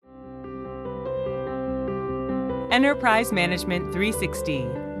Enterprise Management 360,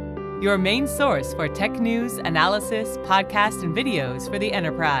 your main source for tech news, analysis, podcasts, and videos for the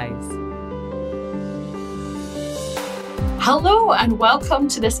enterprise. Hello and welcome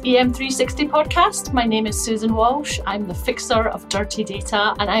to this EM360 podcast. My name is Susan Walsh. I'm the fixer of dirty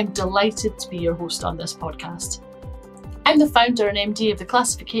data and I'm delighted to be your host on this podcast. I'm the founder and MD of the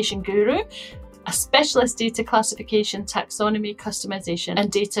Classification Guru, a specialist data classification, taxonomy, customization and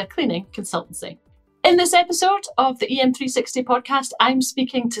data cleaning consultancy. In this episode of the EM360 podcast, I'm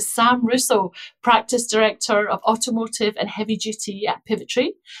speaking to Sam Russo, Practice Director of Automotive and Heavy Duty at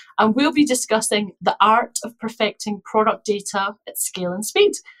Pivotree, and we'll be discussing the art of perfecting product data at scale and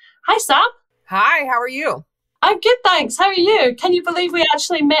speed. Hi, Sam. Hi, how are you? I'm good, thanks. How are you? Can you believe we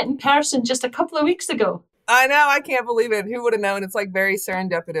actually met in person just a couple of weeks ago? I know, I can't believe it. Who would have known? It's like very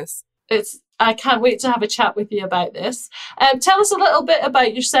serendipitous. I can't wait to have a chat with you about this. Tell us a little bit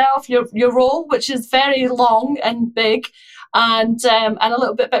about yourself, your role, which is very long and big, and a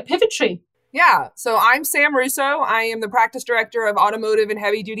little bit about Pivotree. Yeah, so I'm Sam Russo. I am the Practice Director of Automotive and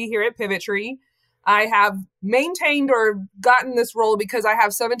Heavy Duty here at Pivotree. I have maintained or gotten this role because I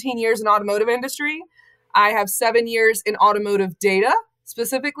have 17 years in automotive industry. I have 7 years in automotive data.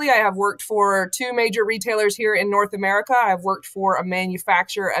 Specifically, I have worked for two major retailers here in North America. I've worked for a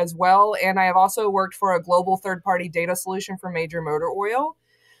manufacturer as well, and I have also worked for a global third-party data solution for major motor oil,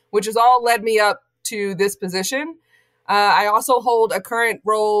 which has all led me up to this position. I also hold a current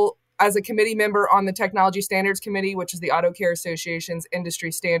role as a committee member on the Technology Standards Committee, which is the Auto Care Association's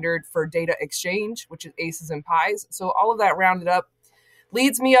industry standard for data exchange, which is ACEs and PIEs. So all of that rounded up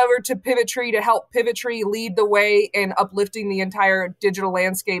leads me over to Pivotree to help Pivotree lead the way in uplifting the entire digital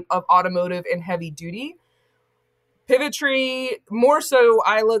landscape of automotive and heavy duty. Pivotree, more so,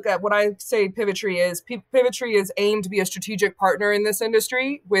 I look at what I say Pivotree is. Pivotree is aimed to be a strategic partner in this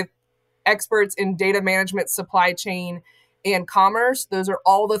industry with experts in data management, supply chain, and commerce. Those are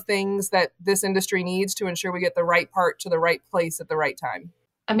all the things that this industry needs to ensure we get the right part to the right place at the right time.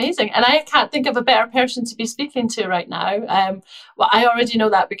 Amazing. And I can't think of a better person to be speaking to right now. Well, I already know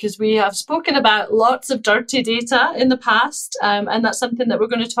that because we have spoken about lots of dirty data in the past. And that's something that we're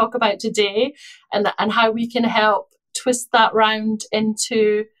going to talk about today and how we can help twist that round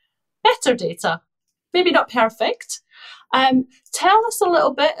into better data. Maybe not perfect. Tell us a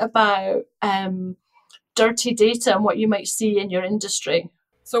little bit about dirty data and what you might see in your industry.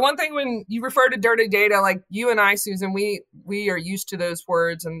 So one thing, when you refer to dirty data, like you and I, Susan, we are used to those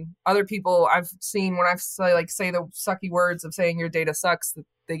words, and other people I've seen when I say the sucky words of saying your data sucks,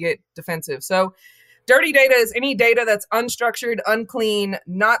 they get defensive. So dirty data is any data that's unstructured, unclean,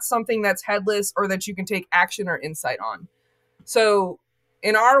 not something that's headless or that you can take action or insight on. So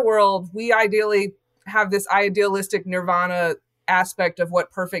in our world, we ideally have this idealistic nirvana aspect of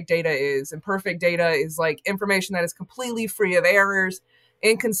what perfect data is. And perfect data is like information that is completely free of errors,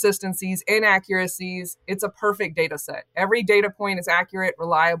 inconsistencies, inaccuracies. It's a perfect data set. Every data point is accurate,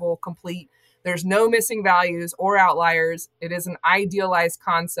 reliable, complete. There's no missing values or outliers. It is an idealized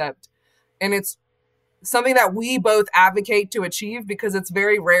concept. And it's something that we both advocate to achieve because it's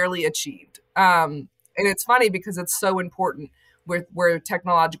very rarely achieved. And it's funny because it's so important with where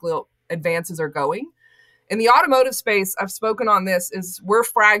technological advances are going. In the automotive space, I've spoken on this, is we're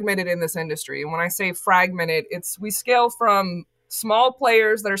fragmented in this industry. And when I say fragmented, we scale from small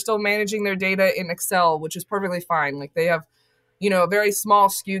players that are still managing their data in Excel, which is perfectly fine. Like they have, a very small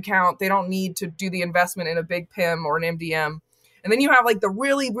SKU count. They don't need to do the investment in a big PIM or an MDM. And then you have like the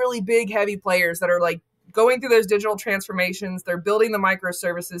really, really big, heavy players that are like going through those digital transformations. They're building the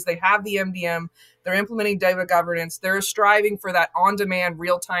microservices. They have the MDM. They're implementing data governance. They're striving for that on-demand,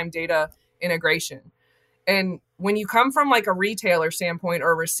 real-time data integration. And when you come from like a retailer standpoint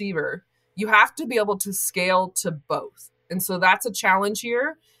or a receiver, you have to be able to scale to both. And so that's a challenge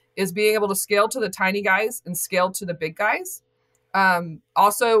here, is being able to scale to the tiny guys and scale to the big guys.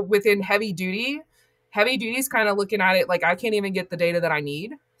 Also within heavy duty is kind of looking at it like I can't even get the data that I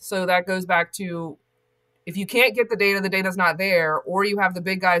need. So that goes back to, if you can't get the data's not there, or you have the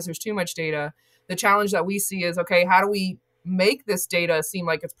big guys, there's too much data. The challenge that we see is, okay, how do we make this data seem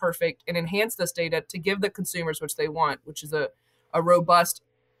like it's perfect and enhance this data to give the consumers what they want, which is a robust,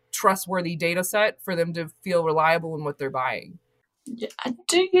 trustworthy data set for them to feel reliable in what they're buying.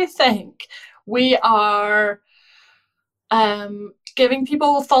 Do you think we are giving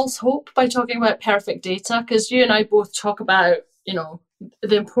people false hope by talking about perfect data? Because you and I both talk about,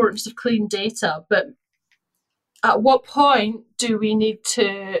 the importance of clean data, but at what point do we need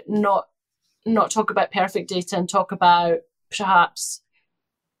to not talk about perfect data and talk about perhaps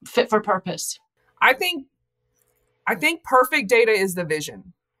fit for purpose? I think perfect data is the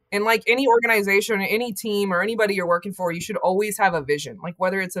vision. And like any organization, any team, or anybody you're working for, you should always have a vision, like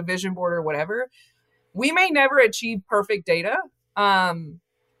whether it's a vision board or whatever. We may never achieve perfect data,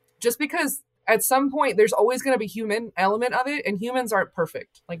 just because at some point there's always going to be human element of it, and humans aren't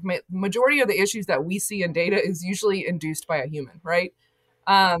perfect. Like majority of the issues that we see in data is usually induced by a human, right?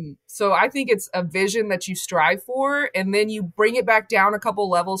 So I think it's a vision that you strive for, and then you bring it back down a couple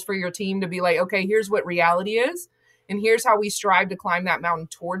levels for your team to be like, okay, here's what reality is, and here's how we strive to climb that mountain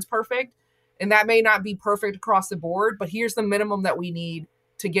towards perfect. And that may not be perfect across the board, but here's the minimum that we need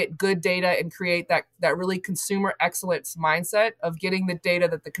to get good data and create that really consumer excellence mindset of getting the data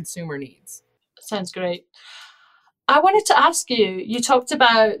that the consumer needs. Sounds great. I wanted to ask you, you talked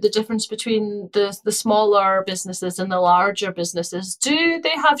about the difference between the smaller businesses and the larger businesses. Do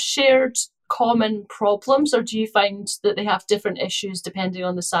they have shared common problems, or do you find that they have different issues depending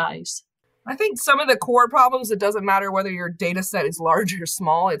on the size? I think some of the core problems, it doesn't matter whether your data set is large or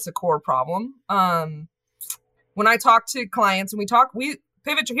small, it's a core problem. When I talk to clients, and we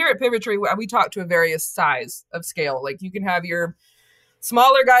Pivotree, here at Pivotree, we talk to a various size of scale. Like you can have your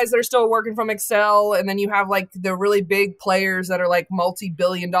smaller guys that are still working from Excel, and then you have like the really big players that are like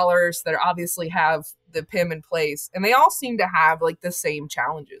multi-billion dollars that obviously have the PIM in place. And they all seem to have like the same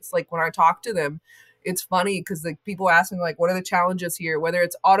challenges. Like when I talk to them, it's funny because like people ask me like, what are the challenges here? Whether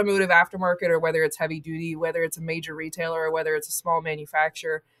it's automotive aftermarket or whether it's heavy duty, whether it's a major retailer or whether it's a small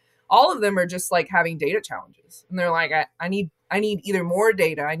manufacturer, all of them are just like having data challenges. And they're like, I need either more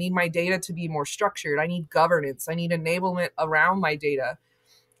data. I need my data to be more structured. I need governance. I need enablement around my data.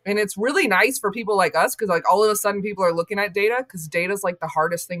 And it's really nice for people like us because like all of a sudden people are looking at data, because data is like the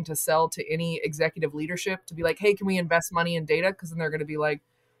hardest thing to sell to any executive leadership, to be like, hey, can we invest money in data? Because then they're going to be like,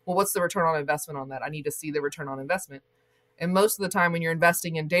 well, what's the return on investment on that? I need to see the return on investment. And most of the time when you're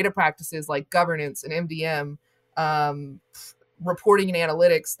investing in data practices like governance and MDM, reporting and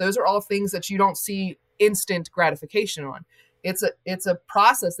analytics, those are all things that you don't see instant gratification on. It's a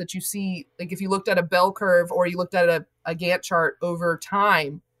process that you see, like if you looked at a bell curve or you looked at a Gantt chart over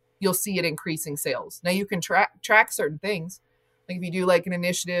time, you'll see it increasing sales. Now you can track certain things. Like if you do like an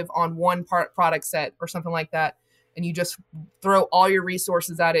initiative on one product set or something like that, and you just throw all your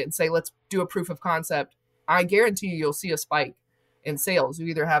resources at it and say, let's do a proof of concept, I guarantee you'll see a spike in sales. You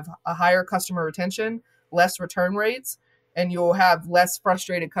either have a higher customer retention, less return rates, and you'll have less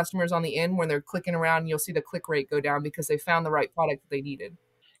frustrated customers on the end when they're clicking around, and you'll see the click rate go down because they found the right product that they needed.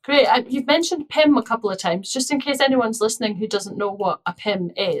 Great. You've mentioned PIM a couple of times. Just in case anyone's listening who doesn't know what a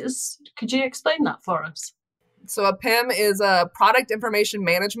PIM is, could you explain that for us? So a PIM is a product information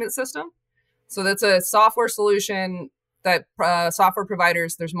management system. So that's a software solution that software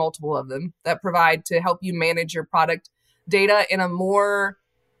providers, there's multiple of them, that provide to help you manage your product data in a more,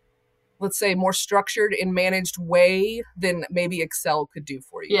 let's say, more structured and managed way than maybe Excel could do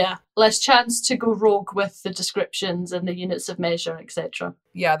for you. Yeah, less chance to go rogue with the descriptions and the units of measure, etc.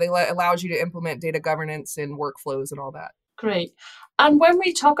 Yeah, they allows you to implement data governance and workflows and all that. Great. And when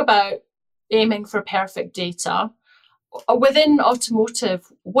we talk about aiming for perfect data, within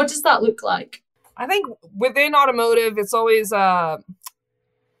automotive, what does that look like? I think within automotive, it's always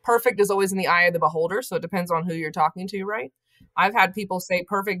perfect is always in the eye of the beholder. So it depends on who you're talking to, right? I've had people say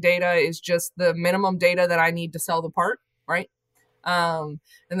perfect data is just the minimum data that I need to sell the part, right? And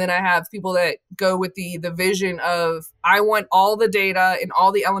then I have people that go with the vision of, I want all the data and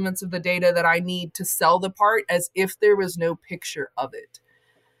all the elements of the data that I need to sell the part as if there was no picture of it.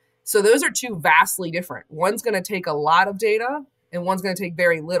 So those are two vastly different. One's going to take a lot of data and one's going to take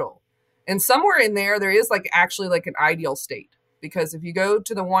very little. And somewhere in there is like actually like an ideal state, because if you go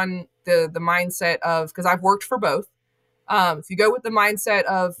to the mindset of, because I've worked for both, if you go with the mindset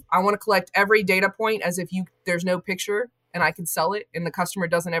of, I want to collect every data point as if there's no picture and I can sell it and the customer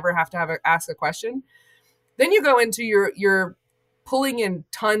doesn't ever have to ask a question, then you go into you're pulling in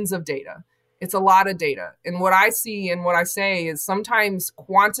tons of data. It's a lot of data. And what I see and what I say is sometimes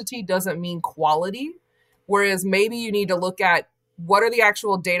quantity doesn't mean quality, whereas maybe you need to look at what are the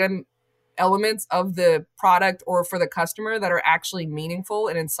actual data elements of the product or for the customer that are actually meaningful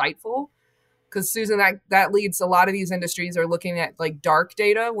and insightful. Because Susan, that leads a lot of these industries are looking at like dark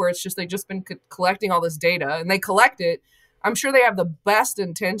data, where it's just they've just been collecting all this data and they collect it. I'm sure they have the best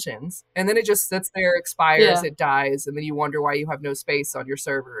intentions, and then it just sits there, expires, It dies, and then you wonder why you have no space on your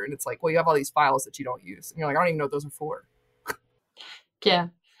server. And it's like, well, you have all these files that you don't use, and you're like, I don't even know what those are for. Yeah.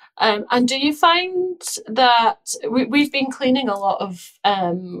 And do you find that we've been cleaning a lot of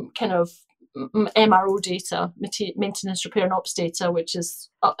kind of MRO data, maintenance, repair and ops data, which is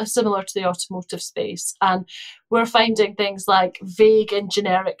similar to the automotive space. And we're finding things like vague and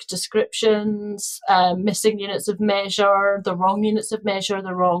generic descriptions, missing units of measure, the wrong units of measure,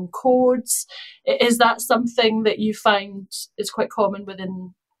 the wrong codes. Is that something that you find is quite common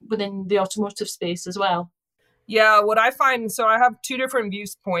within the automotive space as well? Yeah, what I find, so I have two different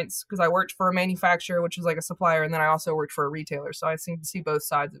viewpoints because I worked for a manufacturer, which is like a supplier, and then I also worked for a retailer. So I seem to see both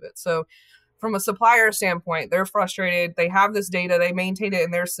sides of it. So from a supplier standpoint, they're frustrated. They have this data, they maintain it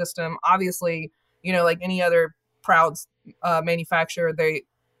in their system. Obviously, like any other proud manufacturer,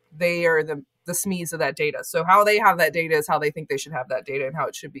 they are the SMEs of that data. So how they have that data is how they think they should have that data and how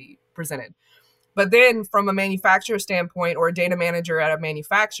it should be presented. But then from a manufacturer standpoint or a data manager at a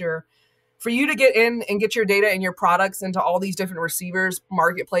manufacturer, for you to get in and get your data and your products into all these different receivers,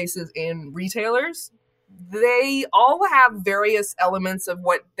 marketplaces, and retailers, they all have various elements of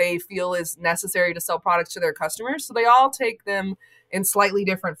what they feel is necessary to sell products to their customers. So they all take them in slightly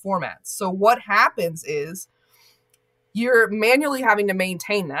different formats. So what happens is you're manually having to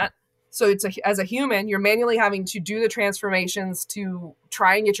maintain that. So as a human, you're manually having to do the transformations to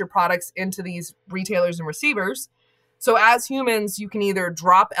try and get your products into these retailers and receivers. So as humans, you can either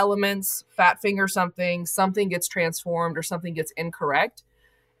drop elements, fat finger something gets transformed or something gets incorrect.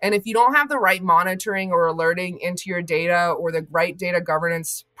 And if you don't have the right monitoring or alerting into your data or the right data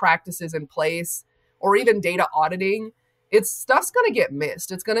governance practices in place, or even data auditing, stuff's going to get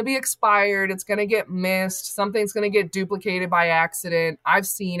missed. It's going to be expired. It's going to get missed. Something's going to get duplicated by accident. I've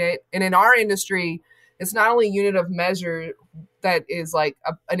seen it. And in our industry, it's not only unit of measure that is like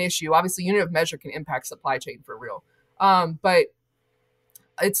an issue. Obviously, unit of measure can impact supply chain for real. But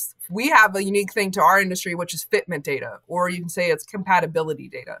we have a unique thing to our industry, which is fitment data, or you can say it's compatibility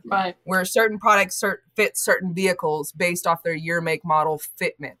data, right? Where certain products fit certain vehicles based off their year, make, model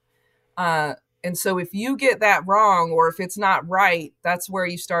fitment. And so if you get that wrong, or if it's not right, that's where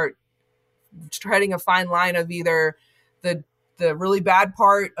you start treading a fine line of either the really bad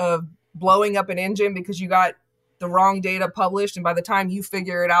part of blowing up an engine because you got the wrong data published, and by the time you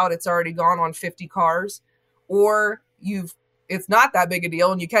figure it out, it's already gone on 50 cars, or it's not that big a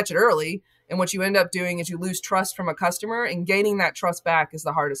deal and you catch it early. And what you end up doing is you lose trust from a customer, and gaining that trust back is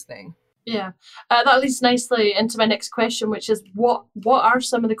the hardest thing. Yeah, that leads nicely into my next question, which is what are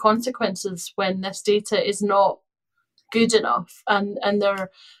some of the consequences when this data is not good enough and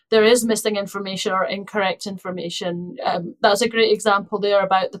there is missing information or incorrect information? That's a great example there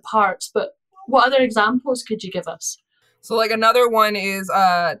about the parts, but what other examples could you give us? So like another one is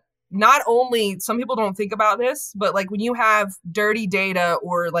not only, some people don't think about this, but like when you have dirty data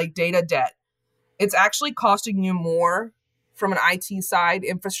or like data debt, it's actually costing you more from an IT side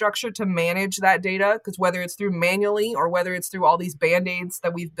infrastructure to manage that data, because whether it's through manually or whether it's through all these band-aids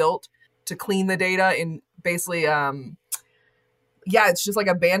that we've built to clean the data and basically, it's just like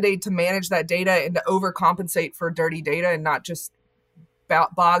a band-aid to manage that data and to overcompensate for dirty data and not just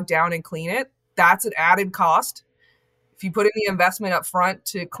bog down and clean it. That's an added cost. If you put in the investment up front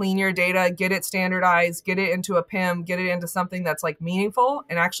to clean your data, get it standardized, get it into a PIM, get it into something that's like meaningful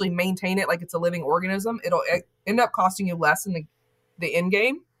and actually maintain it like it's a living organism, it'll end up costing you less in the end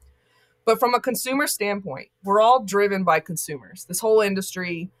game. But from a consumer standpoint, we're all driven by consumers. This whole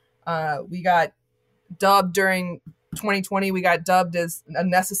industry, we got dubbed during 2020, we got dubbed as a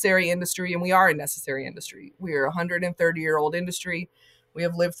necessary industry, and we are a necessary industry. We are a 130-year-old industry. We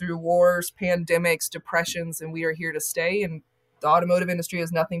have lived through wars, pandemics, depressions, and we are here to stay. And the automotive industry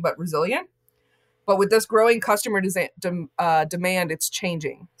is nothing but resilient. But with this growing customer demand, it's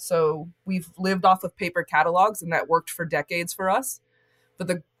changing. So we've lived off of paper catalogs, and that worked for decades for us. But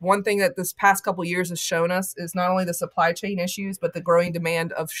the one thing that this past couple of years has shown us is not only the supply chain issues, but the growing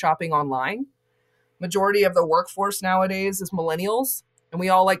demand of shopping online. Majority of the workforce nowadays is millennials. And we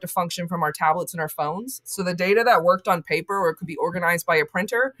all like to function from our tablets and our phones. So the data that worked on paper or it could be organized by a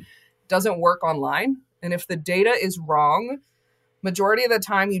printer doesn't work online. And if the data is wrong, majority of the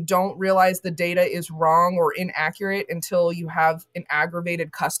time you don't realize the data is wrong or inaccurate until you have an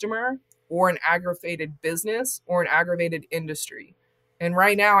aggravated customer or an aggravated business or an aggravated industry. And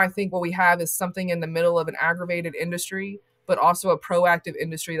right now, I think what we have is something in the middle of an aggravated industry, but also a proactive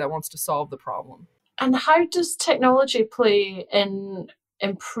industry that wants to solve the problem. And how does technology play in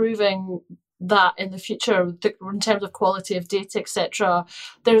improving that in the future in terms of quality of data, etc.?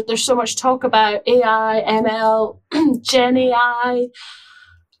 There's so much talk about AI, ML, Gen AI.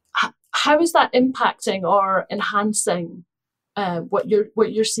 How is that impacting or enhancing what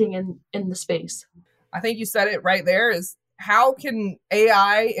you're seeing in the space? I think you said it right there, is how can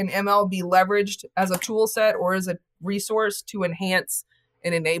AI and ML be leveraged as a tool set or as a resource to enhance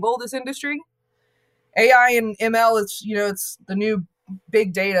and enable this industry. AI and ML is, it's the new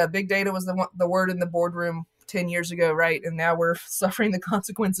big data. Big data was the word in the boardroom 10 years ago, right? And now we're suffering the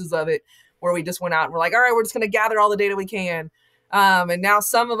consequences of it, where we just went out and we're like, all right, we're just going to gather all the data we can. And now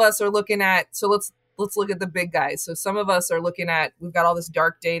some of us are looking at, so let's look at the big guys. So some of us are looking at, we've got all this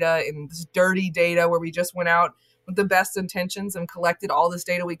dark data and this dirty data where we just went out with the best intentions and collected all this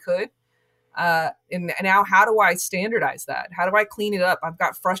data we could. And now how do I standardize that? How do I clean it up? I've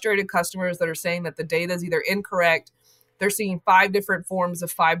got frustrated customers that are saying that the data is either incorrect. They're seeing 5 different forms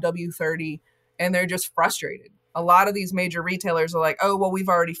of 5W30 and they're just frustrated. A lot of these major retailers are like, oh, well, we've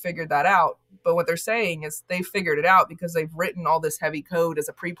already figured that out. But what they're saying is they figured it out because they've written all this heavy code as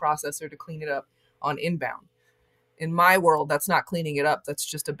a preprocessor to clean it up on inbound. In my world, that's not cleaning it up. That's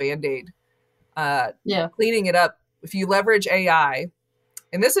just a Band-Aid. Cleaning it up, if you leverage AI,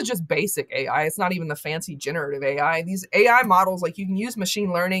 and this is just basic AI. It's not even the fancy generative AI. These AI models, like you can use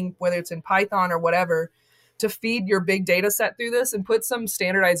machine learning, whether it's in Python or whatever, to feed your big data set through this and put some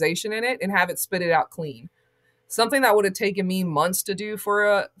standardization in it and have it spit it out clean. Something that would have taken me months to do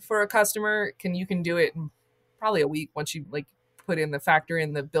for a customer, you can do it in probably a week once you put in the factor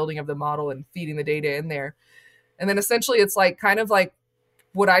in the building of the model and feeding the data in there. And then essentially it's kind of like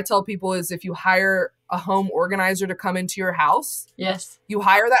what I tell people is if you hire a home organizer to come into your house, yes, you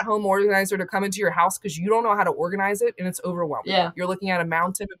hire that home organizer to come into your house because you don't know how to organize it and it's overwhelming. Yeah. You're looking at a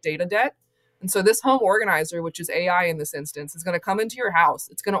mountain of data debt. And so this home organizer, which is AI in this instance, is going to come into your house.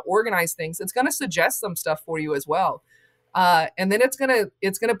 It's going to organize things. It's going to suggest some stuff for you as well. And then it's going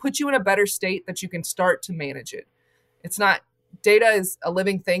to put you in a better state that you can start to manage it. Data is a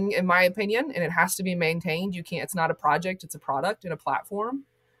living thing, in my opinion, and it has to be maintained. It's not a project, it's a product and a platform.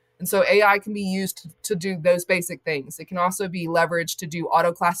 And so AI can be used to do those basic things. It can also be leveraged to do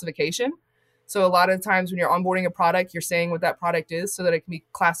auto classification. So a lot of times when you're onboarding a product, you're saying what that product is so that it can be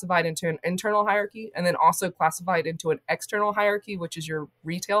classified into an internal hierarchy and then also classified into an external hierarchy, which is your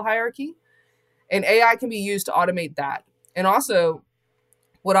retail hierarchy. And AI can be used to automate that. And also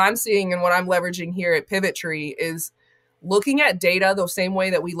what I'm seeing and what I'm leveraging here at Pivotree is looking at data the same way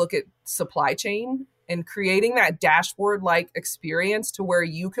that we look at supply chain and creating that dashboard-like experience to where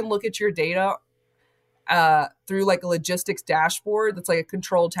you can look at your data through a logistics dashboard that's like a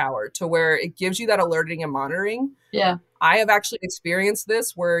control tower to where it gives you that alerting and monitoring. Yeah. I have actually experienced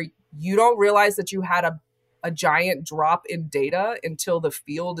this where you don't realize that you had a giant drop in data until the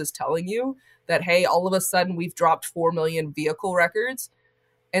field is telling you that, hey, all of a sudden we've dropped 4 million vehicle records.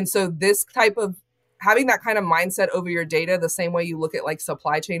 And so this type of having that kind of mindset over your data, the same way you look at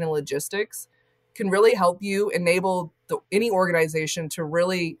supply chain and logistics, can really help you enable any organization to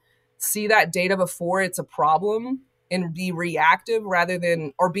really see that data before it's a problem and be reactive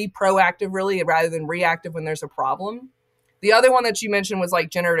or be proactive really rather than reactive when there's a problem. The other one that you mentioned was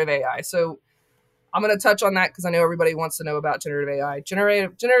generative AI. So I'm going to touch on that because I know everybody wants to know about generative AI.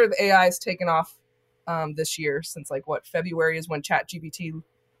 Generative AI has taken off this year since February is when ChatGPT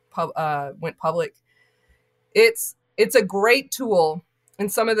went public. It's a great tool,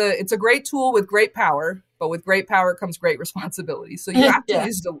 and it's a great tool with great power, but with great power comes great responsibility. So you have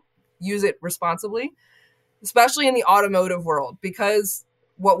to use it responsibly, especially in the automotive world, because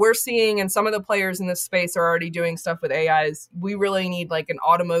what we're seeing and some of the players in this space are already doing stuff with AI is we really need an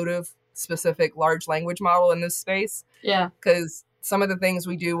automotive specific large language model in this space. Yeah. Because some of the things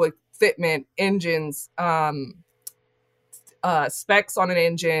we do with fitment, engines, specs on an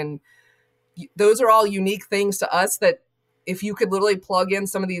engine, those are all unique things to us that if you could literally plug in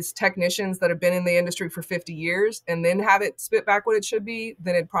some of these technicians that have been in the industry for 50 years and then have it spit back what it should be,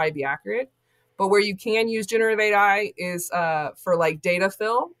 then it'd probably be accurate. But where you can use generative AI is for data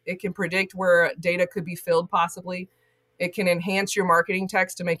fill. It can predict where data could be filled possibly. It can enhance your marketing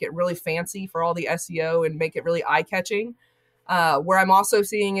text to make it really fancy for all the SEO and make it really eye-catching. Where I'm also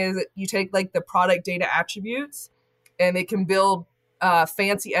seeing is that you take the product data attributes and it can build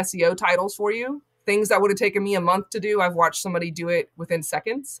fancy SEO titles for you. Things that would have taken me a month to do, I've watched somebody do it within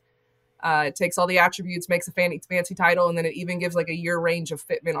seconds. It takes all the attributes, makes a fancy title, and then it even gives a year range of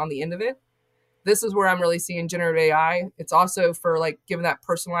fitment on the end of it. This is where I'm really seeing generative AI. It's also for giving that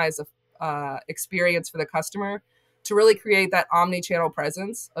personalized experience for the customer to really create that omni-channel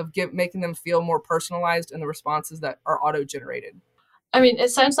presence of making them feel more personalized in the responses that are auto-generated. I mean, it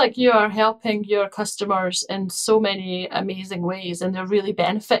sounds like you are helping your customers in so many amazing ways, and they're really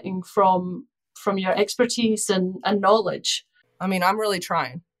benefiting from your expertise and knowledge. I mean, I'm really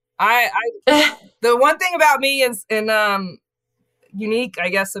trying. The one thing about me is, and unique, I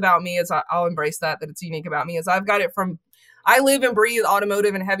guess, about me is I'll embrace that it's unique about me is I've got it from, I live and breathe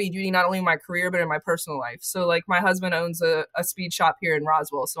automotive and heavy duty, not only in my career, but in my personal life. So like my husband owns a speed shop here in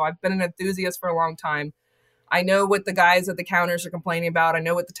Roswell. So I've been an enthusiast for a long time. I know what the guys at the counters are complaining about. I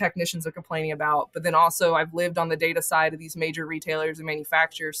know what the technicians are complaining about. But then also I've lived on the data side of these major retailers and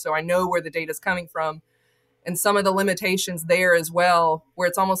manufacturers. So I know where the data is coming from and some of the limitations there as well, where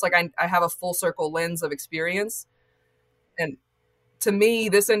it's almost like I have a full circle lens of experience. And to me,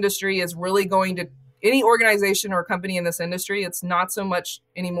 this industry is really going to, any organization or company in this industry, it's not so much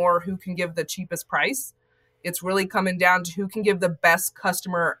anymore who can give the cheapest price. It's really coming down to who can give the best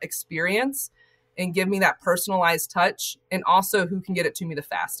customer experience and give me that personalized touch, and also who can get it to me the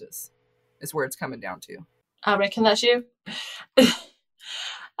fastest is where it's coming down to. I reckon that's you.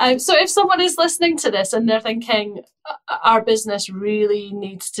 So if someone is listening to this and they're thinking, our business really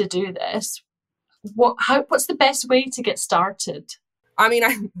needs to do this, what's the best way to get started? I mean,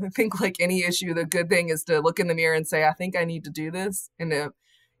 I think like any issue, the good thing is to look in the mirror and say, I think I need to do this. And,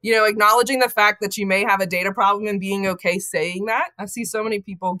 acknowledging the fact that you may have a data problem and being okay saying that. I see so many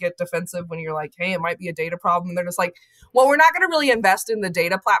people get defensive when you're like, hey, it might be a data problem. And they're just like, well, we're not going to really invest in the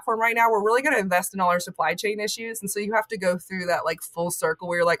data platform right now. We're really going to invest in all our supply chain issues. And so you have to go through that like full circle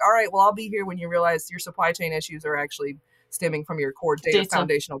where you're like, all right, well, I'll be here when you realize your supply chain issues are actually stemming from your core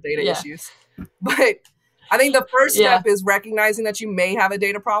foundational data issues. But I think the first step is recognizing that you may have a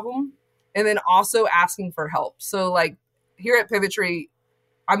data problem and then also asking for help. So like here at Pivotree,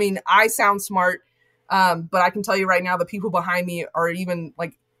 I mean, I sound smart, but I can tell you right now, the people behind me are even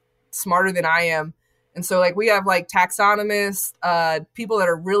like smarter than I am. And so like we have like taxonomists, people that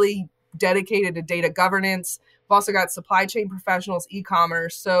are really dedicated to data governance. We've also got supply chain professionals,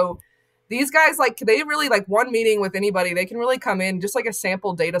 e-commerce. So these guys, like they really like one meeting with anybody, they can really come in just like a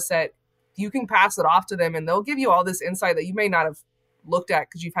sample data set. You can pass it off to them and they'll give you all this insight that you may not have looked at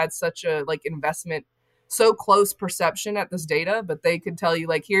because you've had such a like investment, so close perception at this data, but they could tell you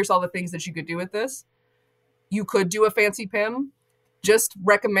like, here's all the things that you could do with this. You could do a fancy PIM. Just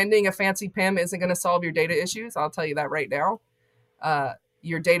recommending a fancy PIM isn't going to solve your data issues. I'll tell you that right now.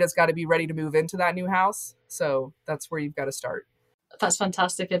 Your data's got to be ready to move into that new house. So that's where you've got to start. That's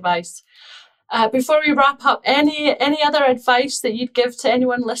fantastic advice. Before we wrap up, any other advice that you'd give to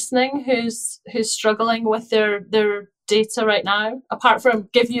anyone listening who's struggling with their data right now, apart from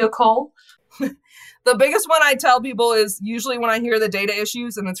give you a call? The biggest one I tell people is usually when I hear the data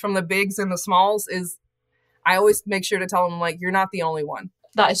issues, and it's from the bigs and the smalls, is I always make sure to tell them, like, you're not the only one.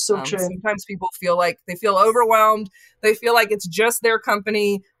 That is so true. Sometimes people feel like they feel overwhelmed. They feel like it's just their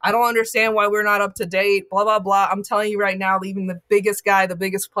company. I don't understand why we're not up to date, blah, blah, blah. I'm telling you right now, even the biggest guy, the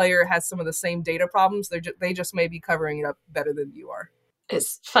biggest player has some of the same data problems. They just may be covering it up better than you are.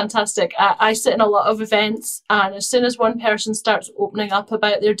 It's fantastic. I sit in a lot of events, and as soon as one person starts opening up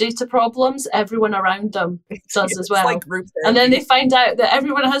about their data problems, everyone around them does as well. Like group therapy. And then they find out that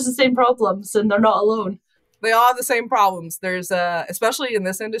everyone has the same problems and they're not alone. They all have the same problems. There's especially in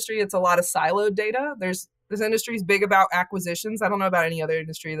this industry, it's a lot of siloed data. This industry is big about acquisitions. I don't know about any other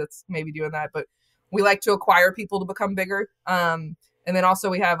industry that's maybe doing that, but we like to acquire people to become bigger. And then also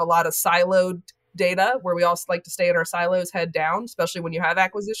we have a lot of siloed data where we also like to stay in our silos head down, especially when you have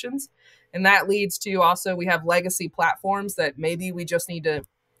acquisitions. And that leads to also we have legacy platforms that maybe we just need to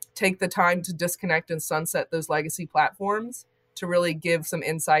take the time to disconnect and sunset those legacy platforms to really give some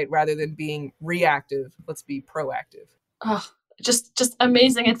insight rather than being reactive. Let's be proactive. Oh, just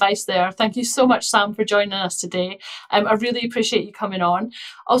amazing advice there. Thank you so much, Sam, for joining us today. I really appreciate you coming on.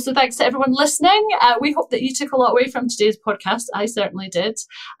 Also, thanks to everyone listening. We hope that you took a lot away from today's podcast. I certainly did.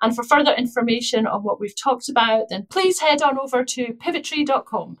 And for further information on what we've talked about, then please head on over to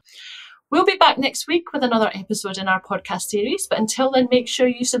pivotree.com. We'll be back next week with another episode in our podcast series. But until then, make sure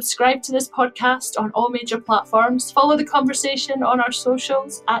you subscribe to this podcast on all major platforms. Follow the conversation on our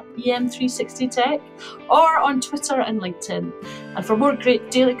socials at EM360Tech or on Twitter and LinkedIn. And for more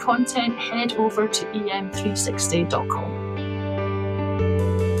great daily content, head over to em360.com.